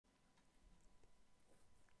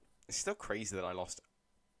It's still crazy that I lost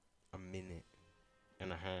a minute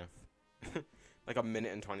and a half. Like a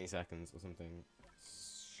minute and 20 seconds or something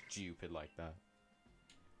stupid like that.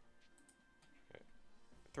 Okay.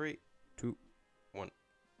 3, 2, 1,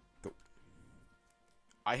 go.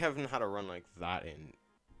 I haven't had a run like that in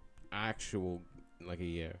actual, like, a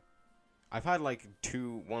year. I've had like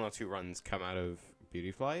 1 or 2 runs come out of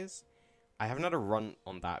Beautiflies. I haven't had a run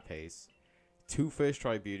on that pace. 2 first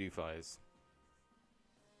try Beautiflies.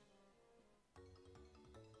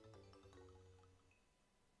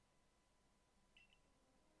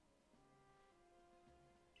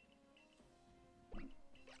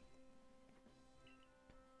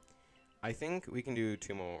 I think we can do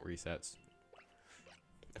 2 more resets.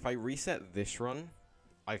 If I reset this run,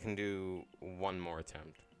 I can do 1 more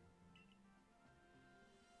attempt.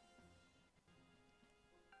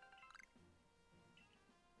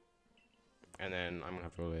 And then I'm gonna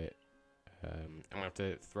have to I'm gonna have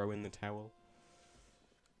to throw in the towel.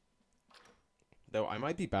 Though I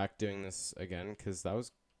might be back doing this again because that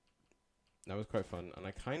was quite fun, and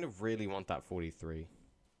I kind of really want that 43.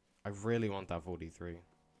 I really want that 43.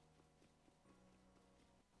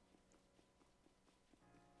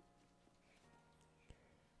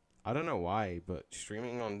 I don't know why, but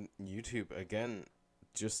streaming on YouTube again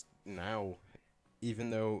just now,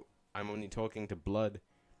 even though I'm only talking to Blood,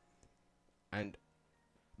 and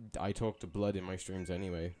I talk to Blood in my streams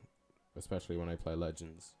anyway, especially when I play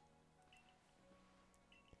Legends,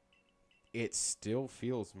 it still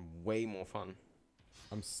feels way more fun.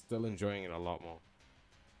 I'm still enjoying it a lot more.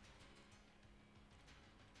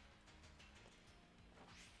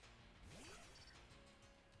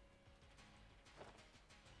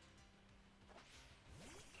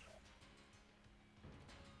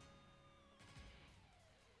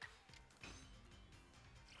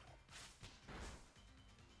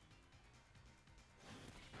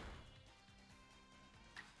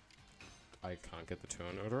 I can't get the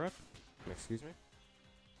turn order up. Excuse me.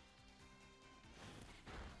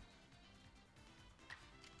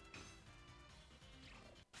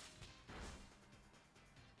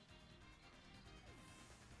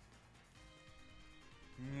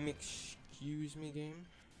 Excuse me, game.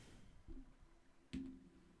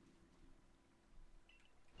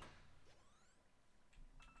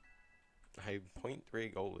 I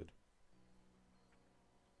 0.3 golded.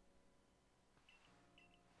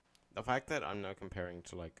 The fact that I'm now comparing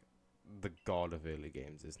to, like, the god of early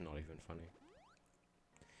games is not even funny.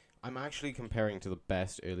 I'm actually comparing to the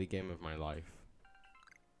best early game of my life.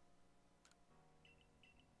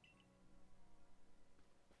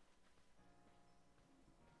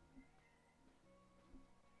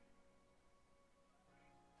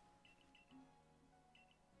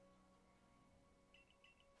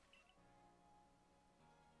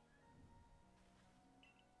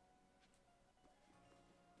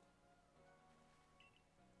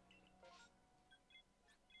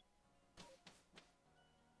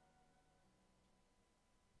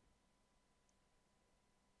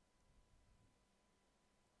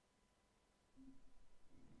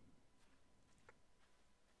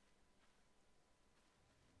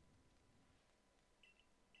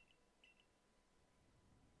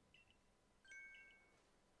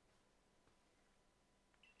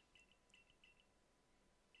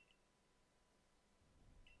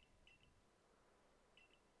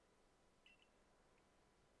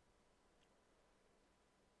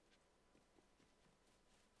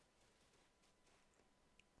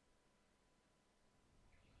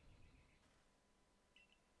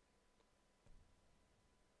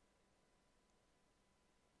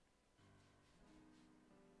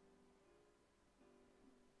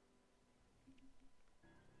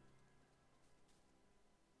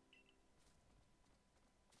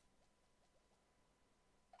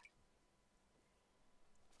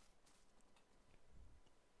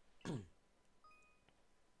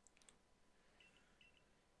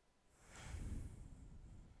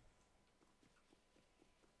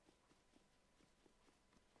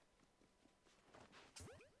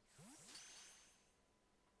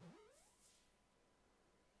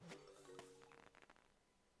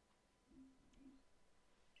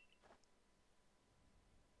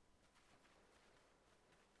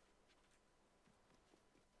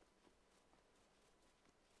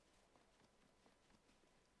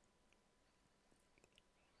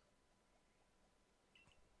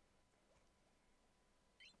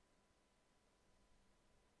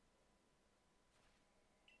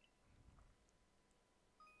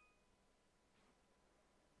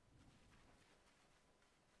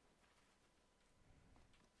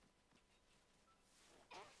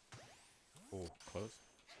 Oh, close.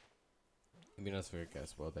 It'd be nice if I could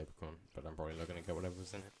guess World Apricon, but I'm probably not gonna get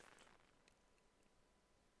whatever's in it.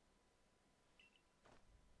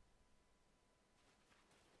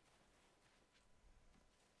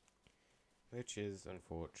 Which is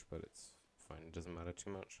unfortunate, but it's fine. It doesn't matter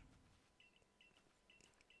too much.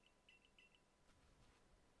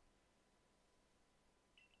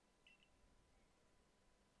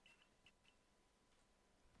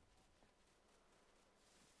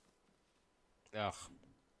 Ugh.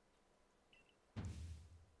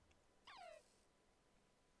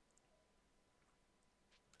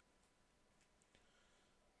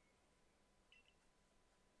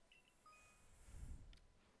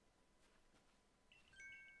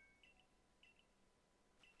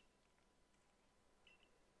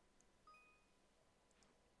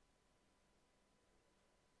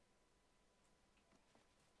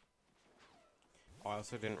 I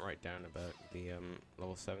also didn't write down about the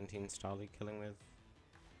level 17 Starly killing with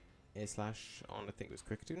A slash on, I think it was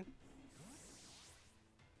Cricketune.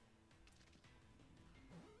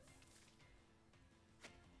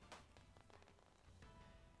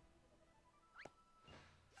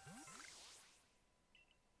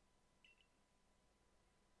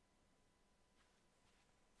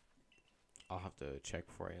 I'll have to check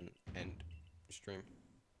before I end stream.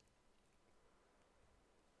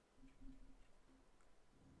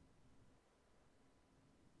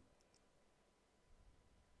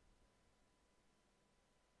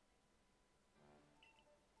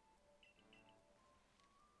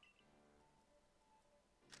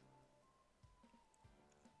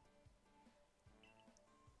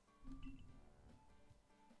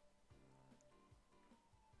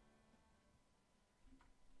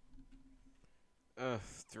 Ugh,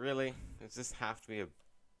 really? Does this have to be a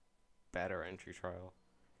better entry trial?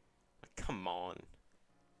 Like, come on.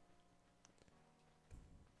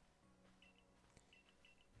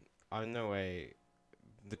 No way.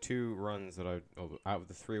 The 2 runs that out of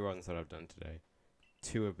the 3 runs that I've done today,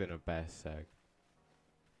 2 have been a best seg.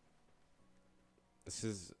 This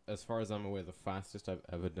is, as far as I'm aware, the fastest I've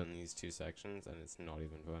ever done these 2 sections, and it's not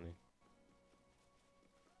even funny.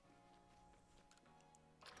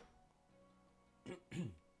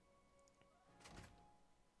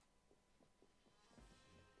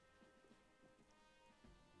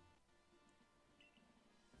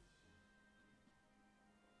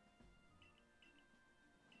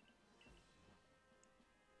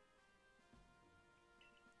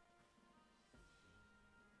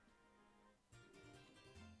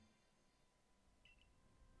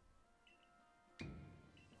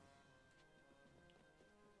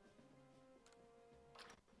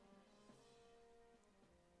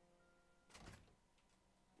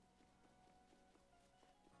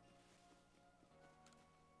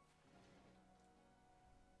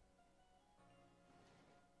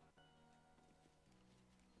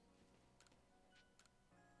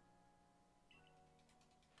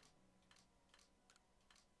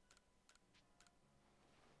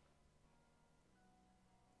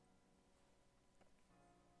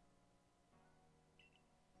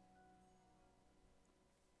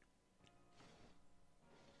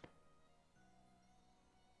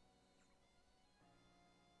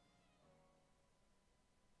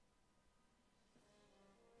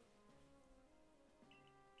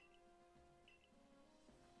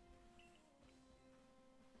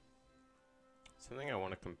 Something I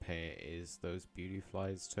want to compare is those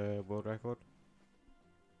Beautiflies to world record.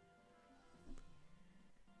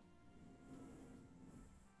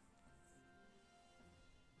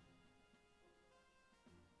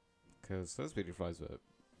 Because those Beautiflies were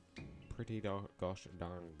pretty gosh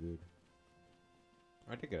darn good.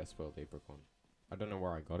 I did get a spoiled apricot. I don't know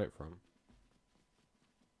where I got it from.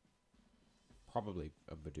 Probably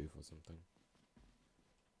a Bidoof or something.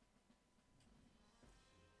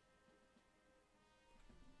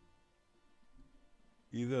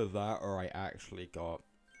 Either that or I actually got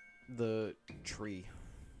the tree.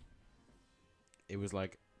 It was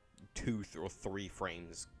like 2 or 3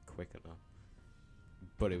 frames quicker,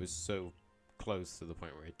 but it was so close to the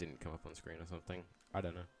point where it didn't come up on screen or something. I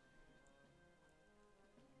don't know.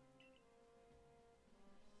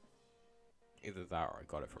 Either that or I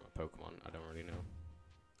got it from a Pokemon. I don't really know.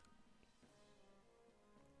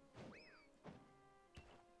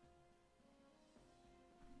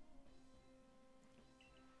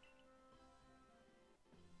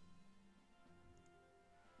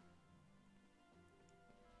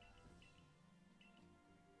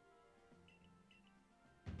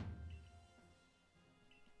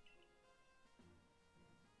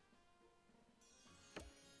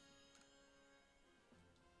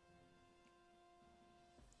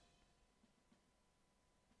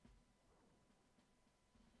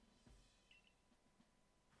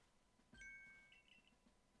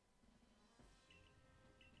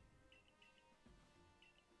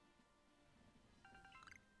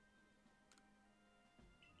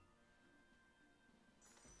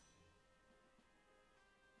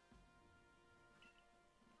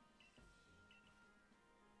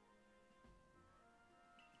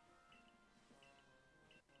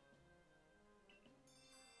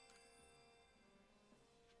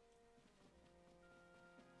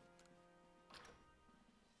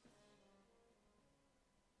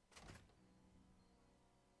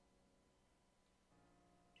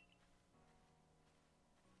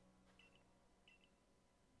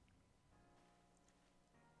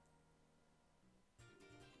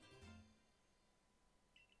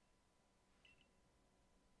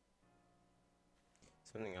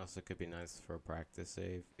 Something else that could be nice for a practice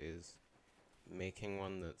save is making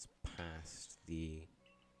one that's past the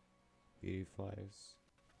Beautiflies.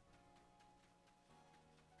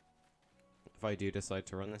 If I do decide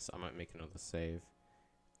to run this, I might make another save.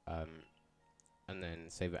 And then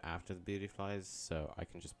save it after the Beautiflies, so I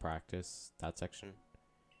can just practice that section.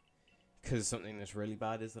 Because something that's really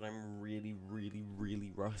bad is that I'm really, really,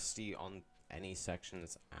 really rusty on any section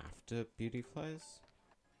that's after Beautiflies.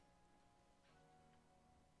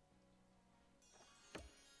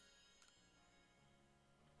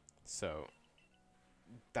 So,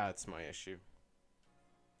 that's my issue.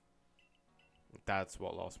 That's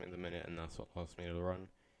what lost me the minute, and that's what lost me the run.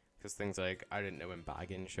 Because things like, I didn't know when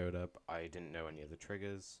Baggin showed up, I didn't know any of the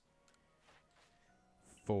triggers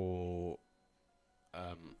for,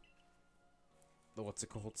 the what's it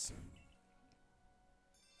called?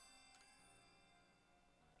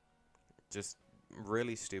 Just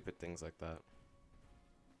really stupid things like that.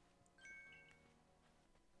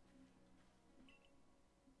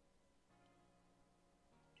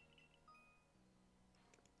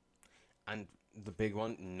 And the big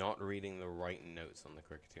one, not reading the right notes on the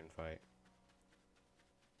Cricketune fight.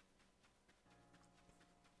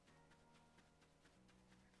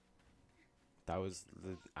 That was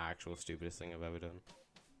the actual stupidest thing I've ever done.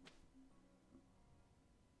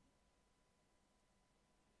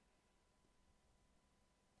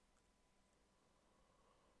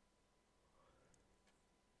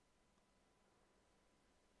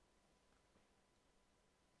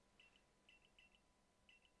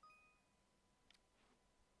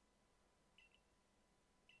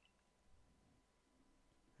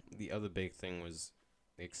 The other big thing was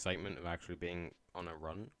the excitement of actually being on a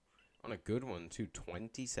run. On a good one, too.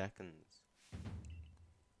 20 seconds.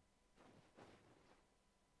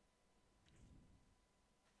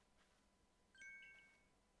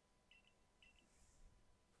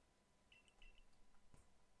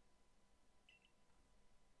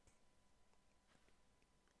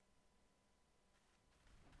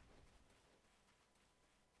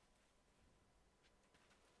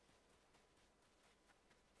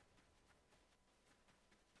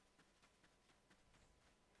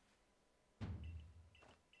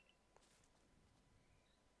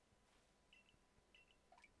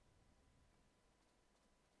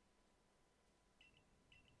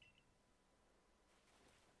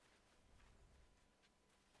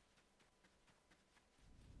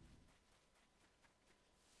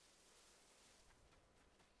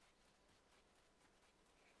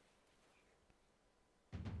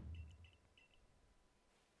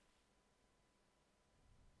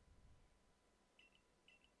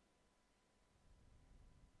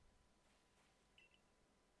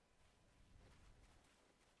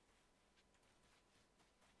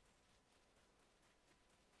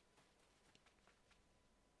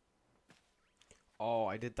 Oh,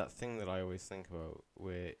 I did that thing that I always think about,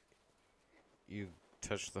 where you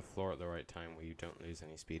touch the floor at the right time where you don't lose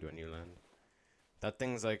any speed when you land. That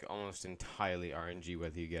thing's like almost entirely RNG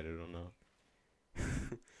whether you get it or not.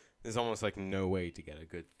 There's almost like no way to get a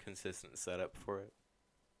good consistent setup for it.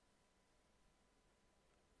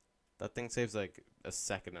 That thing saves like a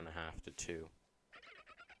second and a half to 2.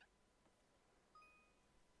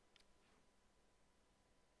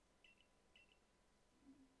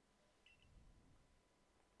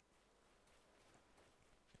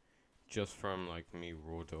 Just from like me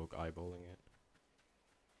raw dog eyeballing it.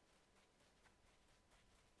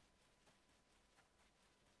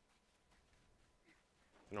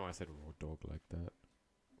 I don't know why I said raw dog like that.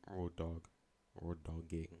 Raw dog. Raw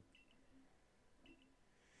dogging.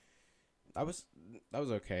 That was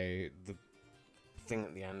okay. The thing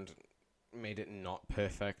at the end made it not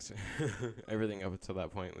perfect. Everything up until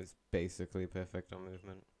that point was basically perfect on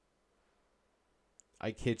movement.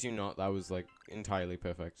 I kid you not, that was like entirely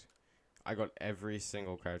perfect. I got every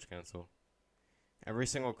single crouch cancel. Every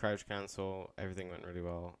single crouch cancel, everything went really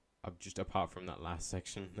well. Just apart from that last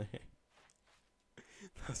section there.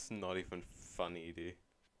 That's not even funny, dude.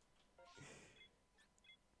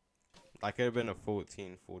 That could have been a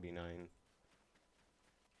 1449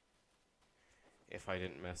 if I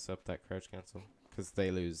didn't mess up that crouch cancel. Because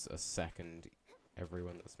they lose a second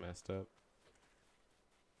everyone that's messed up.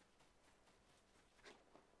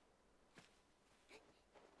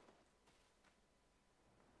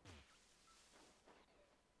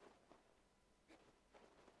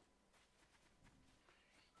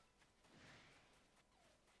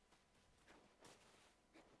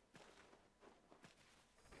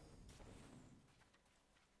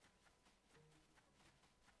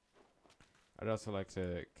 I'd also like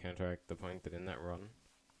to counteract the point that in that run,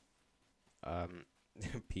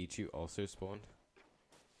 Pichu also spawned.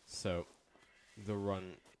 So, the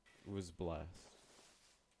run was blessed.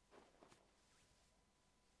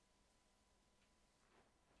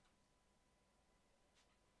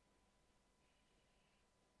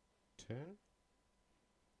 Turn?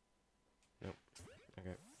 Nope. Okay.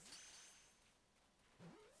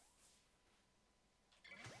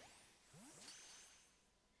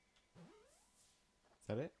 Is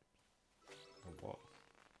that it? Or what?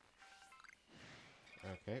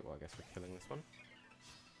 Okay, well I guess we're killing this one.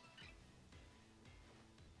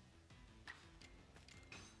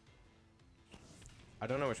 I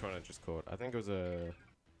don't know which one I just caught. I think it was a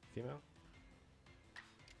female.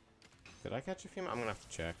 Did I catch a female? I'm gonna have to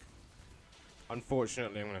check.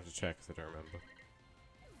 Unfortunately, I'm gonna have to check because I don't remember.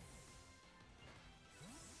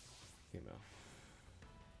 Female.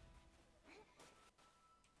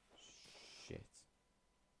 Shit.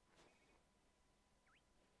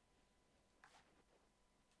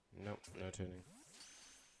 Nope, no turning.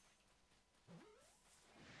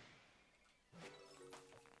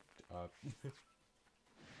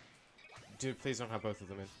 Dude, please don't have both of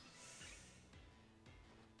them in.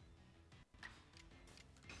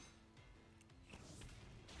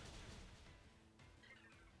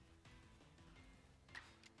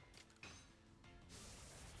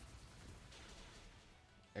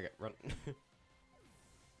 Okay, run.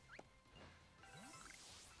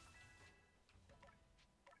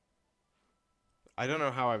 I don't know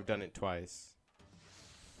how I've done it twice.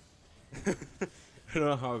 I don't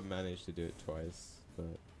know how I've managed to do it twice,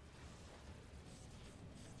 but...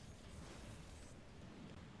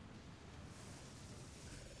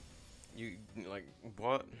 You, like,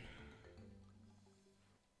 what?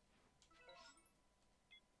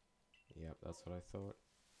 Yep, that's what I thought.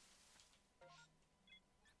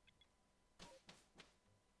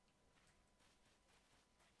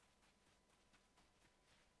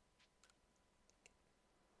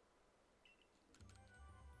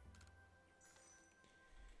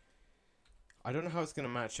 I don't know how it's gonna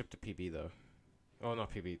match up to PB though. Oh,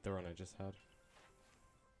 not PB, the run I just had.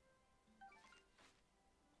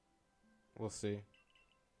 We'll see.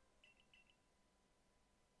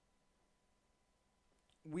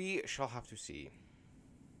 We shall have to see.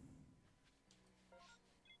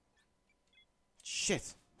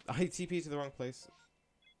 Shit! I TP to the wrong place.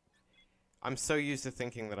 I'm so used to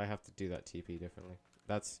thinking that I have to do that TP differently.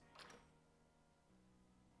 That's...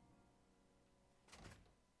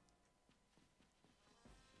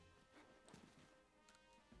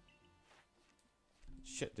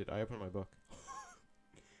 Shit, did I open my book?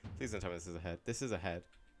 Please don't tell me this is a head. This is a head.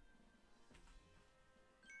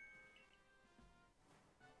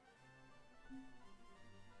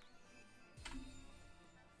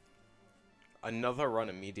 Another run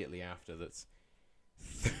immediately after that's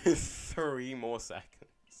 3 more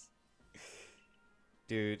seconds.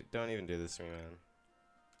 Dude, don't even do this to me, man.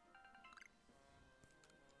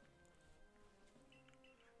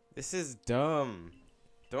 This is dumb.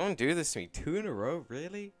 Don't do this to me. 2 in a row?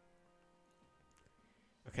 Really?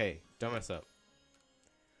 Okay, don't mess up.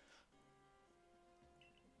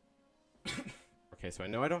 Okay, so I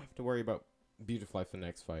know I don't have to worry about Beautiflies for the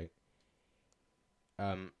next fight.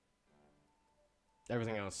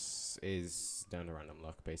 Everything else is down to random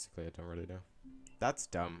luck, basically. I don't really know. That's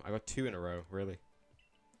dumb. I got 2 in a row, really.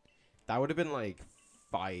 That would have been like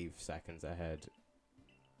 5 seconds ahead.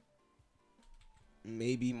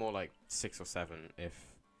 Maybe more like 6 or 7 if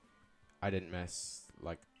I didn't mess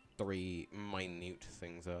like 3 minute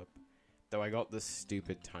things up. Though I got this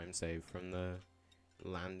stupid time save from the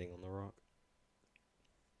landing on the rock.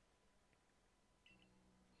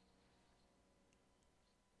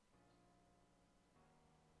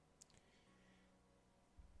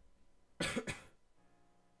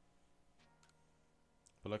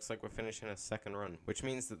 But looks like we're finishing a 2nd run, which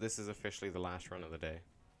means that this is officially the last run of the day.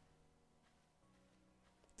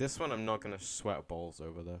 This one I'm not going to sweat balls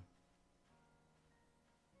over though.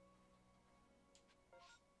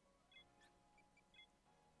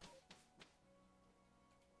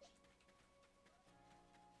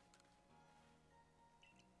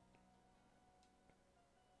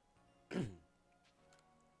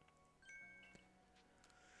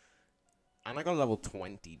 And I got a level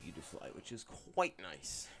 20 Beautifly, which is quite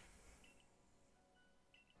nice.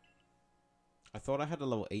 I thought I had a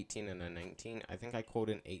level 18 and a 19. I think I called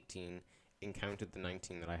in 18, encountered the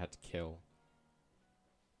 19 that I had to kill.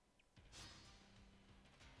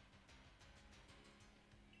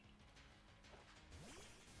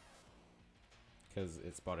 Because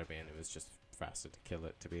it spotted me and it was just faster to kill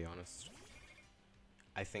it, to be honest.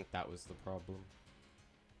 I think that was the problem.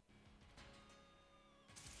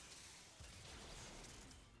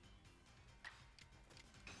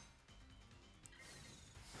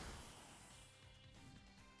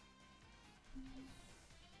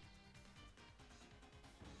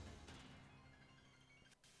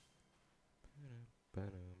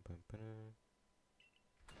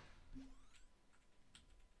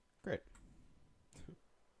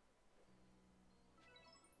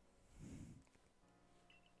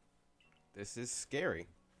 This is scary.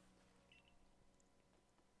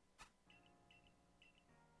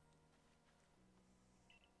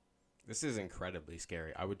 This is incredibly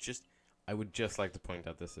scary. I would just like to point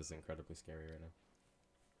out this is incredibly scary right now.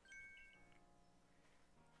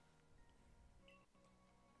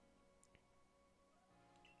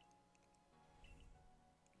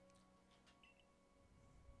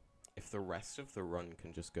 If the rest of the run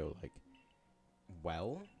can just go like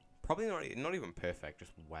well, probably not even perfect,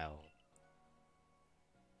 just well.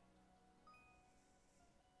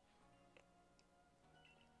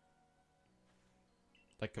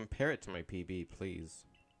 Like, compare it to my PB, please.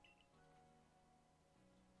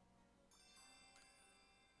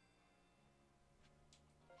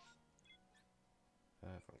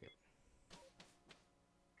 Fuck it.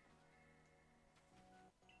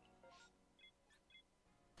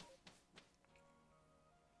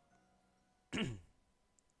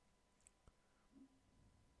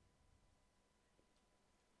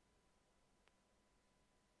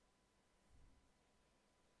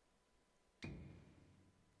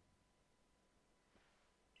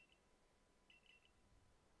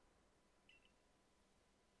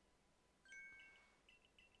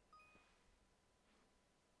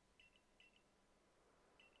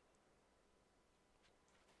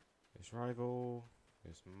 There's rival.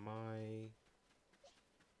 There's my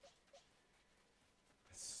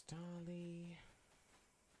Starly.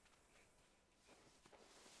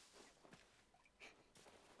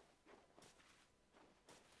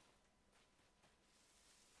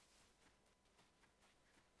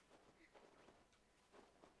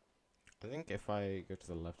 I think if I go to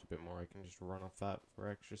the left a bit more, I can just run off that for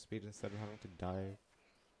extra speed instead of having to dive.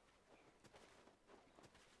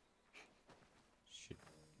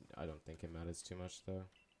 I don't think it matters too much though.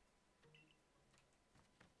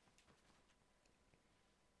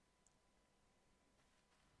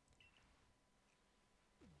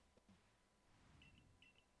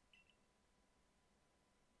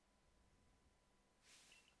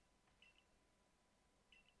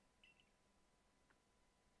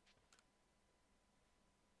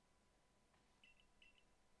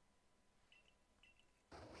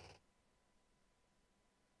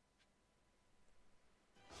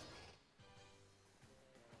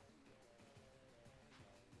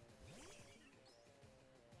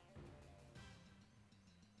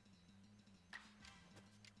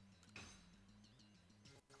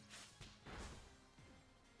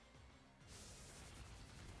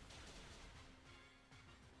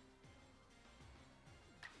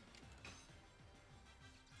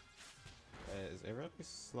 Is it really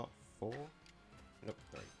slot 4? Nope,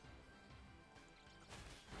 3.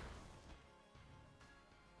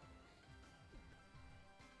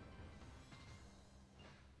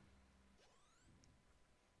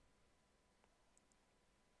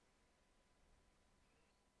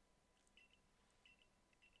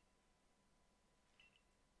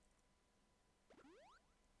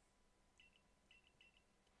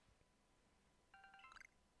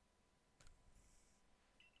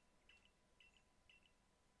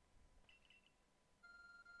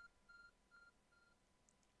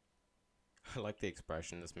 I like the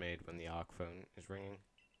expression that's made when the ARC phone is ringing.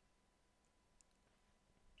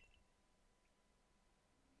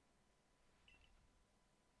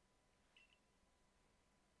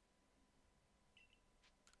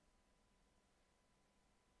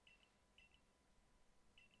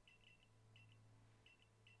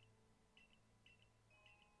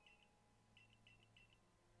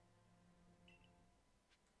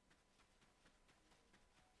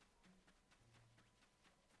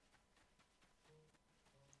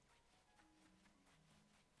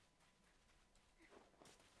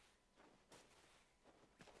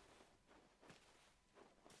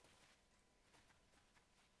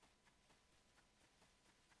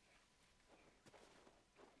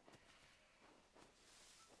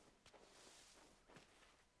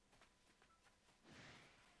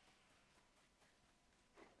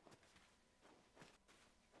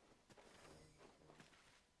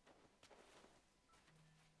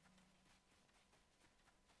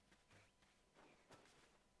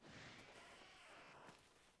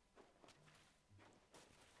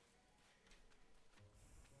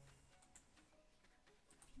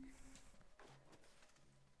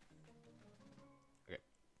 Okay.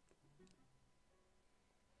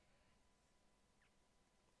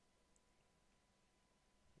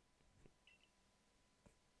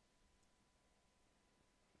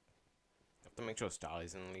 I have to make sure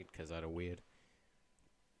Starly's in the lead because I had a weird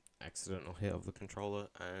accidental hit of the controller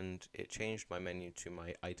and it changed my menu to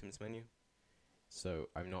my items menu. So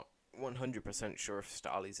I'm not 100% sure if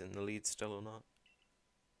Starly's in the lead still or not.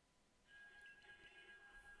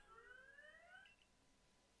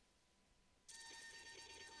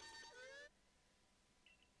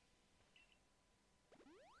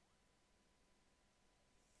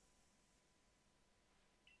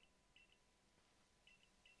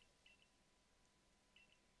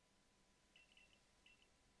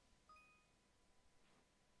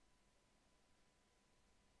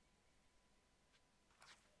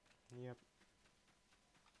 Yep.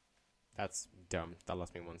 That's dumb. That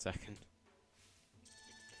lost me 1 second.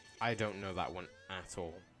 I don't know that one at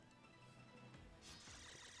all.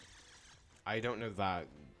 I don't know that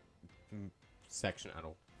section at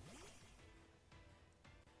all.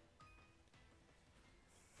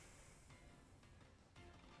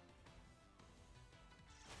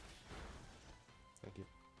 Thank you.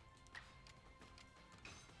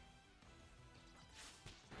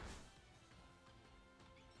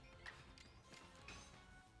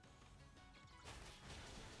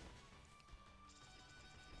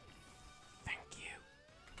 Thank you.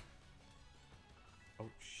 Oh,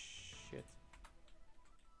 shit.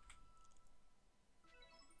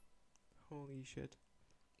 Holy shit.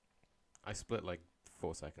 I split like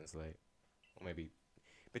 4 seconds late. Or maybe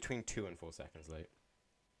between 2 and 4 seconds late.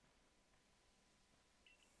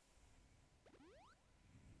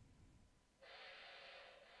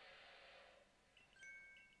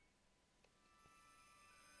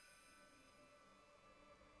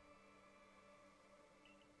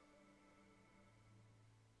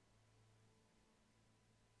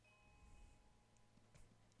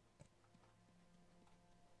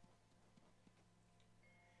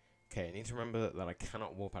 Okay, I need to remember that I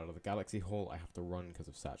cannot warp out of the Galaxy Hall. I have to run because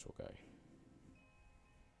of Satchel Guy.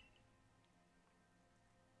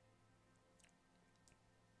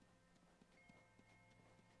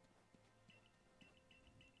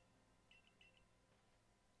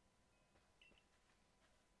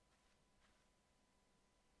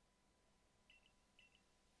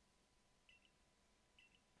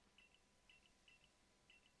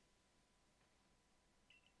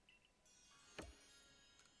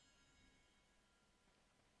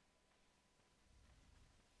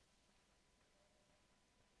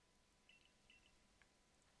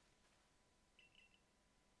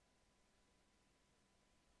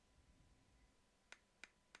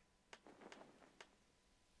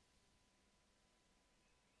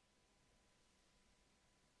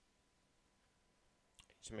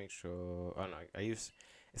 To make sure. Oh no, I use.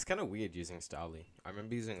 It's kind of weird using Starly. I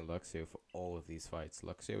remember using Luxio for all of these fights.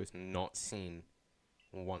 Luxio is not seen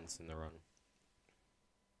once in the run.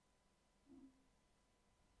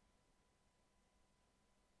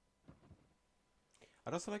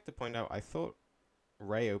 I'd also like to point out, I thought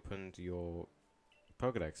Ray opened your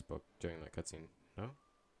Pokedex book during that cutscene. No?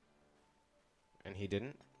 And he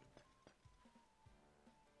didn't?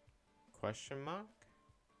 Question mark?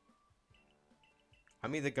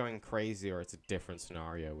 I'm either going crazy or it's a different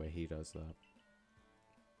scenario where he does that.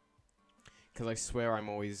 Because I swear I'm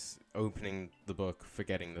always opening the book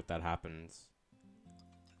forgetting that that happens.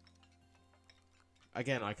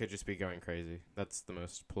 Again, I could just be going crazy. That's the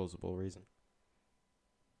most plausible reason.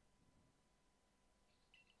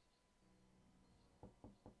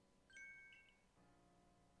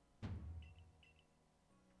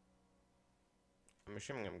 I'm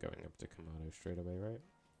assuming I'm going up to Kamado straight away, right?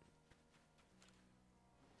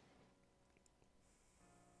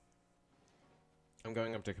 I'm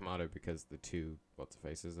going up to Kamado because the two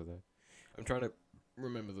what's-a-faces are there. I'm trying to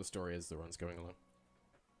remember the story as the run's going along.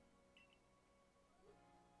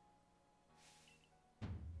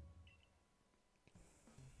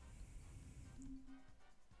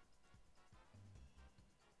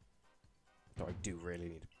 Though I do really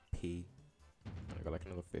need to pee. I got like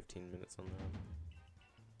another 15 minutes on that.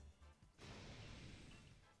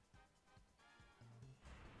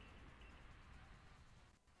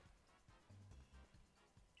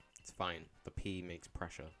 It's fine. The pee makes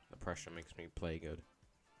pressure. The pressure makes me play good.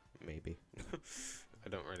 Maybe. I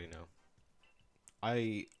don't really know.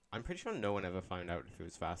 I'm pretty sure no one ever found out if it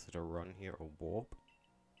was faster to run here or warp.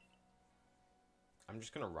 I'm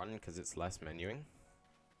just gonna run because it's less menuing.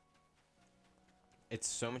 It's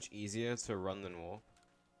so much easier to run than warp.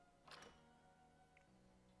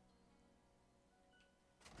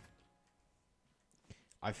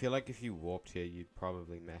 I feel like if you warped here, you'd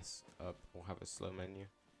probably mess up or have a slow menu.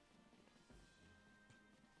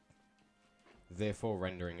 Therefore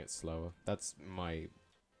rendering it slower. That's my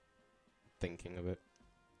thinking of it.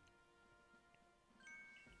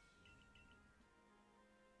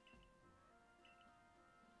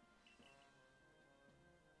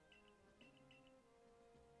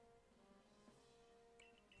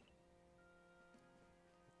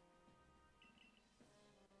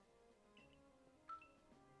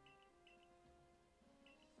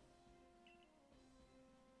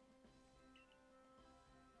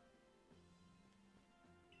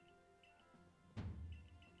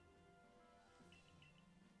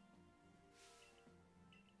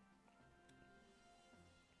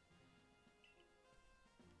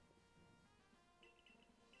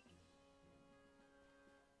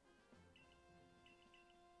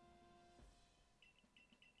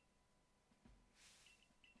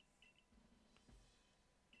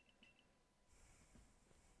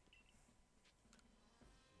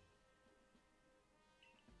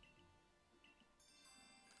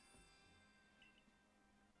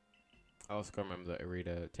 I also gotta remember that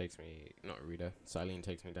Silene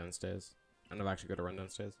takes me downstairs. And I've actually got to run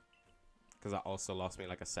downstairs. Because that also lost me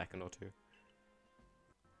like a second or two.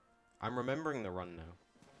 I'm remembering the run now.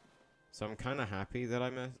 So I'm kind of happy that I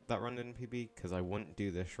missed that run in PB, because I wouldn't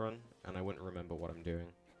do this run, and I wouldn't remember what I'm doing.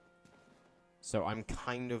 So I'm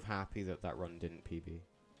kind of happy that that run didn't PB.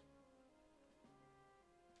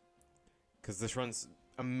 Because this run's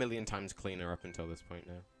a million times cleaner up until this point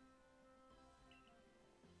now.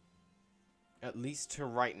 At least to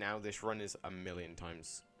right now, this run is a million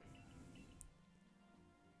times.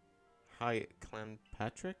 Hi, Clan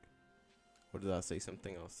Patrick? Or did that say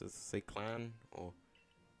something else? Does it say Clan or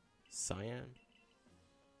Cyan?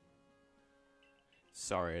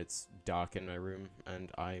 Sorry, it's dark in my room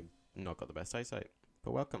and I've not got the best eyesight.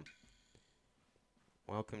 But welcome.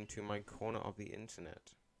 Welcome to my corner of the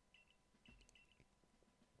internet.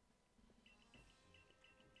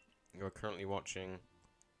 You are currently watching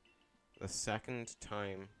the second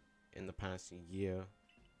time in the past year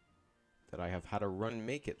that I have had a run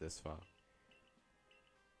make it this far.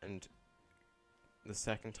 And the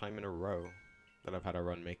second time in a row that I've had a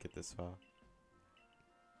run make it this far.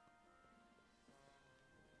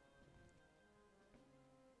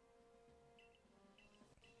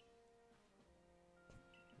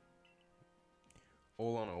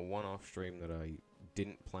 All on a one-off stream that I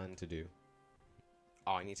didn't plan to do.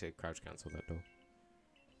 Oh, I need to crouch cancel that door.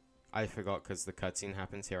 I forgot because the cutscene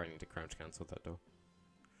happens here. I need to crouch cancel that door.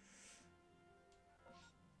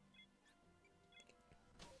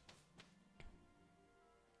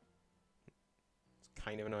 It's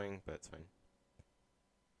kind of annoying, but it's fine.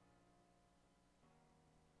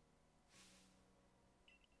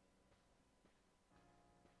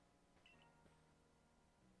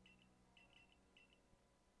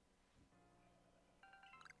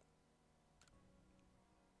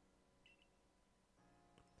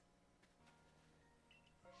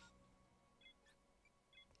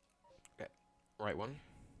 Right one.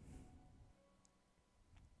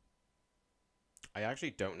 I actually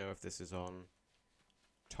don't know if this is on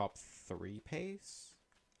top 3 pace.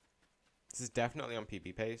 This is definitely on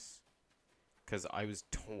PB pace. Because I was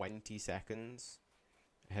 20 seconds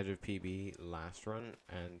ahead of PB last run.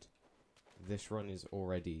 And this run is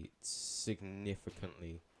already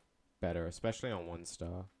significantly better. Especially on 1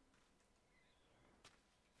 star.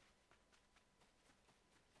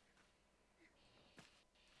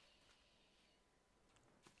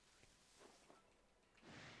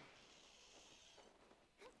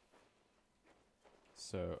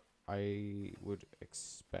 So, I would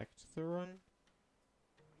expect the run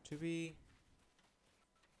to be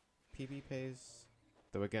PB pace.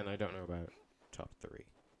 Though again, I don't know about top 3.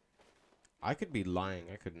 I could be lying.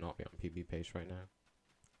 I could not be on PB pace right now.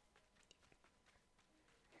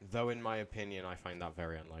 Though in my opinion, I find that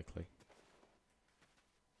very unlikely.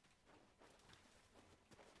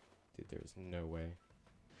 Dude, there's no way.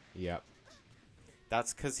 Yep.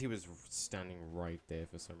 That's because he was standing right there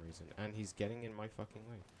for some reason. And he's getting in my fucking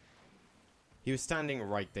way. He was standing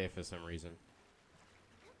right there for some reason.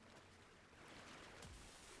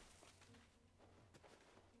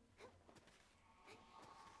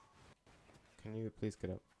 Can you please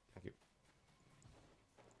get up? Thank you.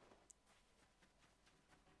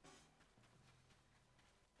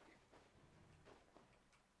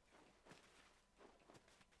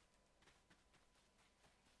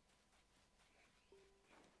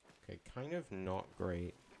 Okay, kind of not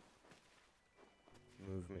great.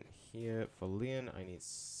 Movement here. For Leon, I need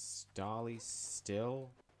Starly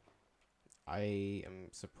still. I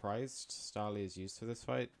am surprised Starly is used for this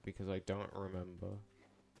fight because I don't remember.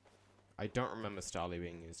 I don't remember Starly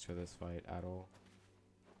being used for this fight at all.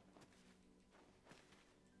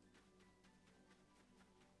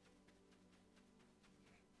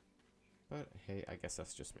 But hey, I guess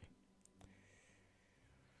that's just me.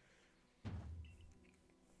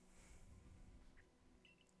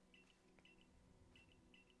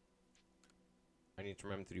 I need to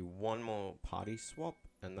remember to do one more party swap,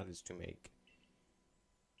 and that is to make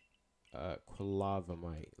Kleavor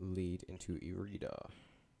my lead into Irida.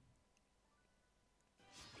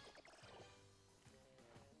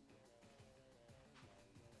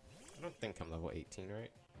 I don't think I'm level 18,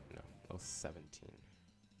 right? No, level 17.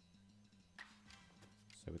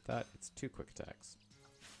 So with that, it's 2 quick attacks.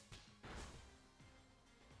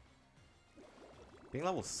 Being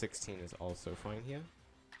level 16 is also fine here,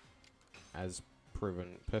 as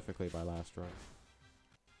proven perfectly by last run.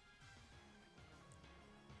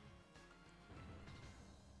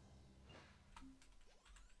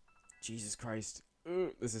 Jesus Christ.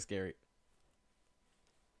 Ugh, this is scary.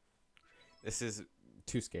 This is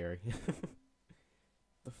too scary.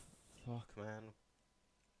 The Fuck, man.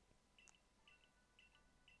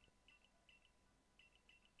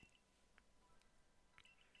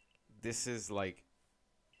 This is, like,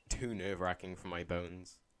 too nerve-wracking for my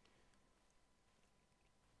bones.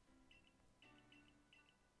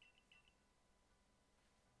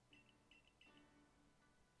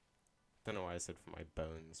 Don't know why I said for my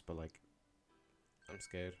bones, but, like, I'm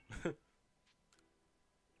scared.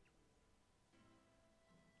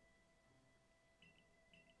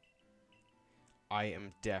 I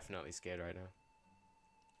am definitely scared right now.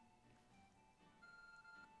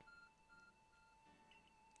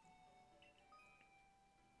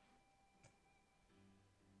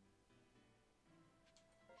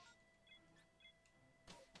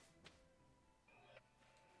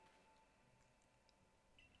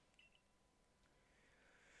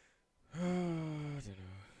 I don't know.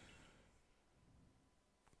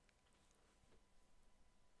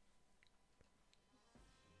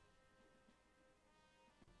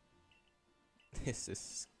 This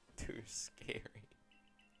is too scary.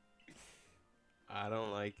 I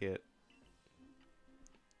don't like it.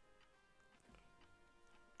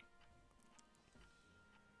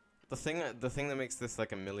 The thing that makes this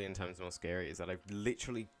like a million times more scary is that I've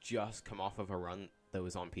literally just come off of a run that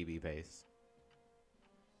was on PB pace.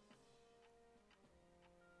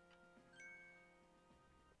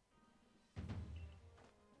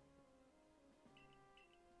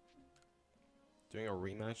 Doing a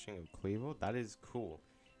rematching of Kleavor? That is cool.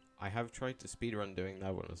 I have tried to speedrun doing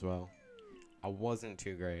that one as well. I wasn't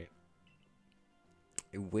too great.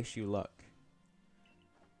 I wish you luck.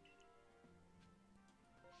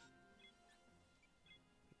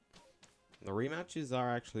 The rematches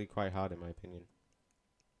are actually quite hard in my opinion.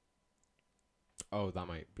 Oh, that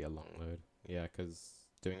might be a long load. Yeah, because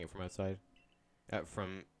doing it from outside.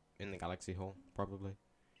 From in the Galaxy Hall, probably.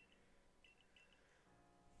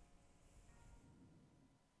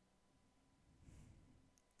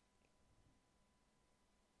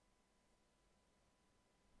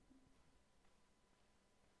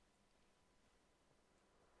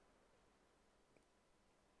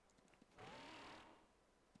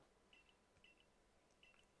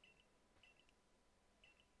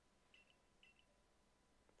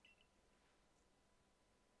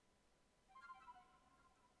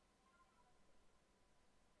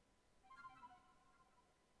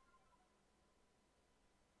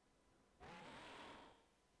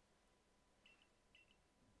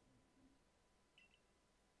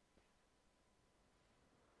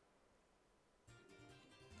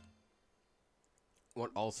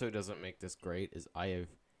 What also doesn't make this great is I have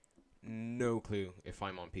no clue if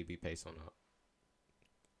I'm on PB pace or not.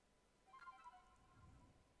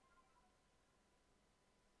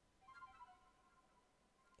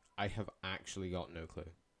 I have actually got no clue.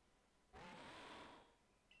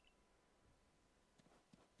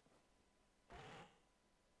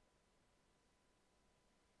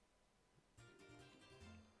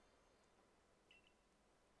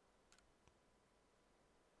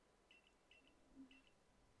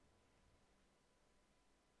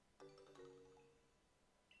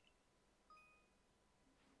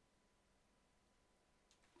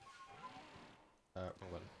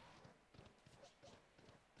 Wrong one.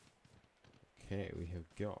 Okay, we have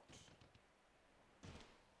got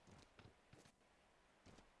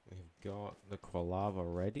the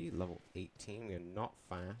Kleavor ready, level 18. We are not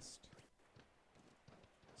fast,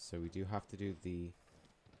 so we do have to do the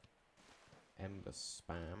Ember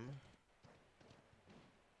spam.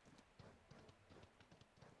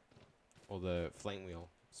 Or the Flame Wheel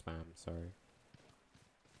spam, sorry.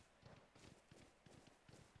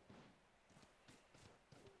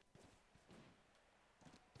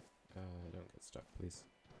 Don't get stuck, please.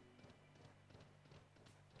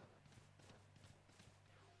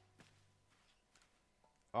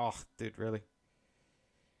 Oh, dude, really?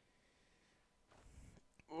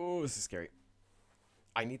 Oh, this is scary.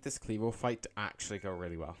 I need this Kleavor fight to actually go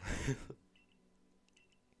really well.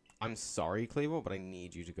 I'm sorry, Kleavor, but I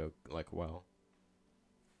need you to go, like, well.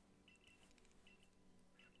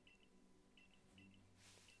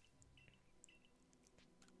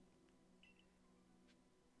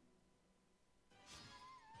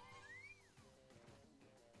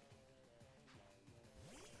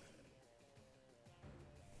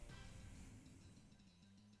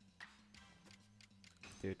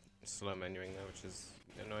 Dude, slow menuing though, which is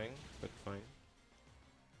annoying, but fine.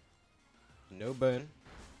 No burn.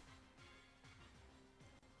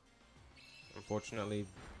 Unfortunately,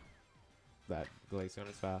 that Glaceon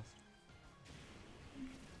is fast.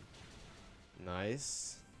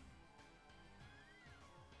 Nice.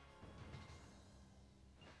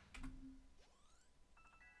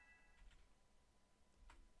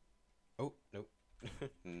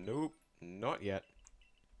 Nope. Not yet.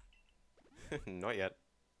 Not yet.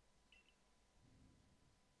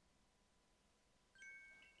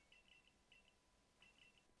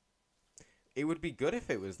 It would be good if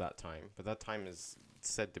it was that time, but that time is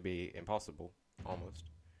said to be impossible. Almost.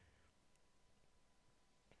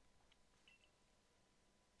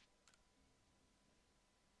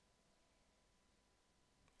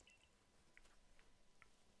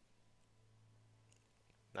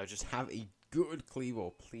 Now just have a good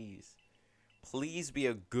Kleavor, please. Please be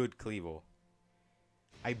a good Kleavor.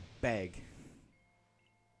 I beg.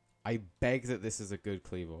 I beg that this is a good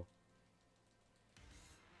Kleavor.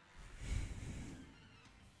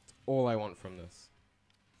 All I want from this.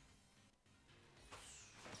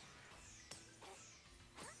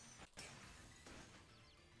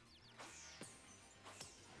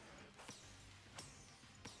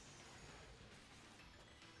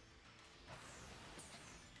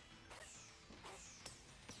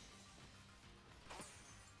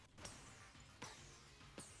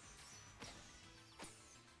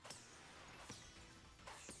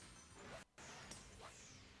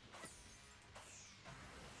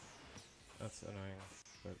 That's annoying,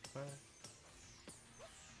 but fine.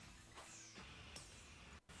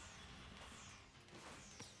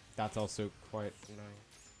 That's also quite annoying.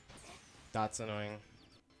 That's annoying.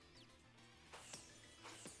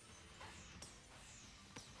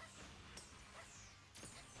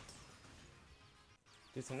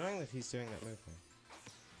 It's annoying that he's doing that move now.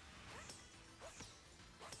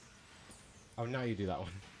 Oh, now you do that one.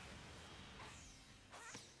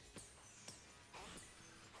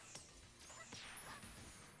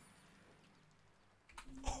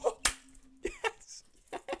 Yes!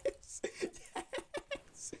 Yes!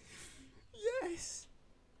 Yes! Yes!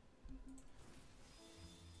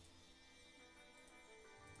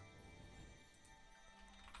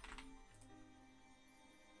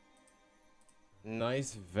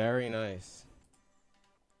 Nice, very nice.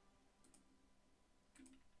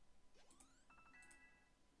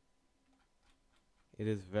 It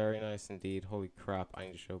is very nice indeed. Holy crap, I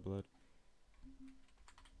need to show blood.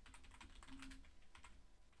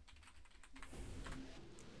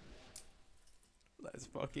 Let's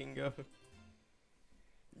fucking go.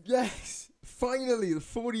 Yes! Finally, the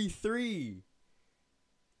 43!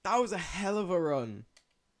 That was a hell of a run.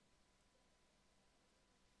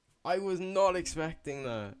 I was not expecting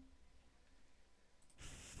that.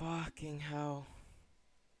 Fucking hell.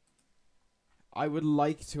 I would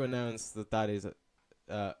like to announce that that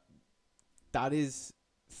is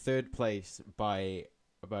third place by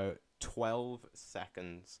about 12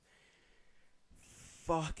 seconds.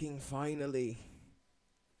 Fucking finally.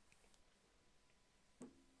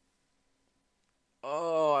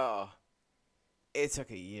 Oh, it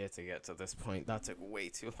took a year to get to this point. That took way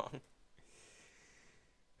too long.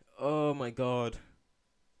 Oh my god.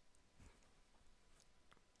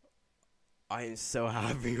 I am so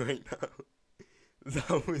happy right now.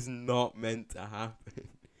 That was not meant to happen.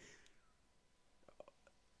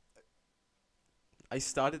 I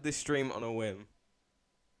started this stream on a whim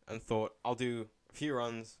and thought I'll do a few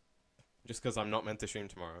runs just because I'm not meant to stream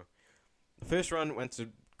tomorrow. The first run went to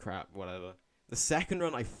crap, whatever. The second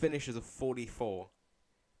run I finished as a 44.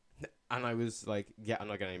 And I was like, yeah, I'm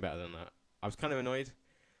not getting any better than that. I was kind of annoyed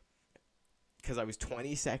because I was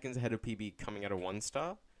 20 seconds ahead of PB coming out of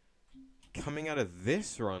 1-star. Coming out of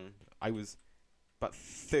this run, I was about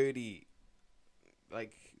 30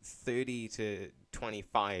 to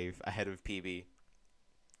 25 ahead of PB.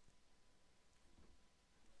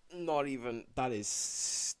 Not even, that is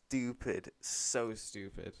stupid. So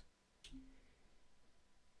stupid.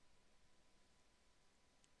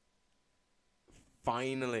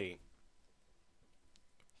 Finally.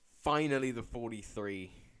 Finally the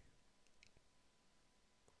 43.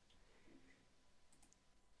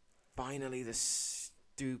 Finally the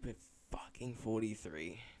stupid fucking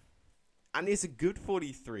 43. And it's a good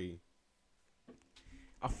 43.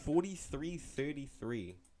 A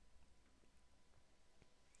 43-33.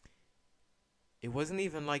 It wasn't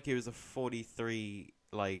even like it was a 43,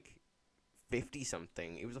 like,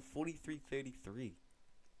 50-something. It was a 43-33.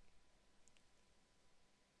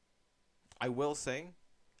 I will say,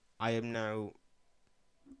 I am now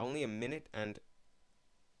only a minute and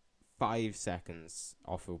 5 seconds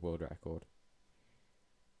off a world record.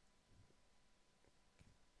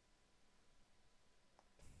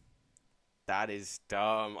 That is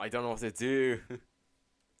dumb. I don't know what to do.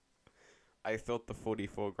 I thought the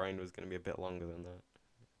 44 grind was going to be a bit longer than that.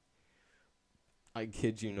 I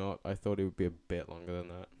kid you not. I thought it would be a bit longer than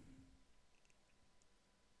that.